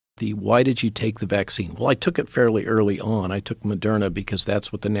why did you take the vaccine? Well, I took it fairly early on. I took Moderna because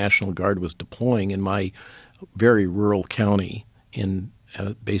that's what the National Guard was deploying in my very rural county in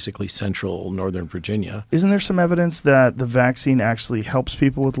basically central northern Virginia. Isn't there some evidence that the vaccine actually helps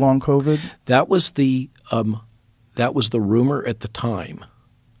people with long COVID? That was the rumor at the time.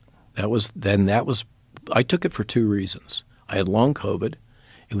 I took it for two reasons. I had long COVID.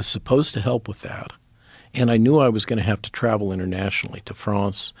 It was supposed to help with that. And I knew I was going to have to travel internationally to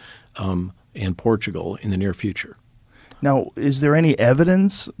France and Portugal in the near future. Now, is there any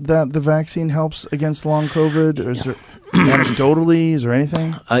evidence that the vaccine helps against long COVID? Or is there anecdotally, is there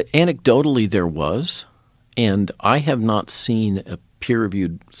anything? Anecdotally, there was. And I have not seen a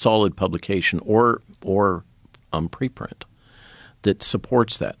peer-reviewed solid publication or preprint that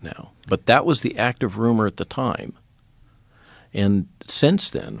supports that now. But that was the active rumor at the time. And since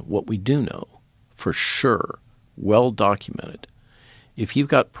then, what we do know for sure, well documented, if you've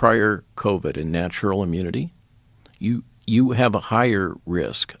got prior COVID and natural immunity, you have a higher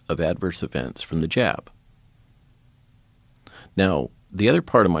risk of adverse events from the jab. Now, the other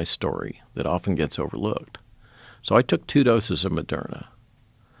part of my story that often gets overlooked, so I took 2 doses of Moderna.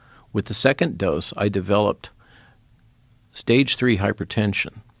 With the second dose, I developed stage 3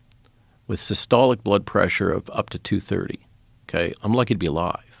 hypertension with systolic blood pressure of up to 230. Okay, I'm lucky to be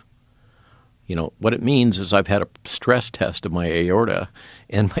alive. You know, what it means is I've had a stress test of my aorta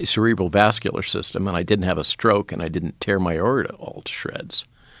and my cerebral vascular system, and I didn't have a stroke and I didn't tear my aorta all to shreds.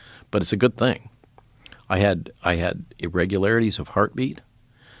 But it's a good thing. I had irregularities of heartbeat,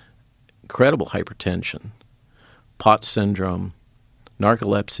 incredible hypertension, POTS syndrome,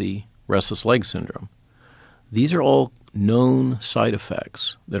 narcolepsy, restless leg syndrome. These are all known side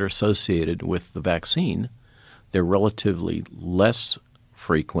effects that are associated with the vaccine. They're relatively less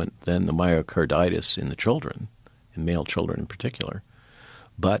frequent than the myocarditis in the children, in male children in particular.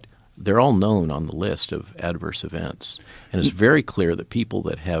 But they're all known on the list of adverse events. And it's very clear that people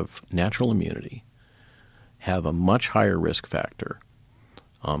that have natural immunity have a much higher risk factor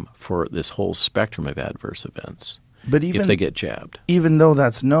for this whole spectrum of adverse events if they get jabbed. Even though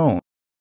that's known,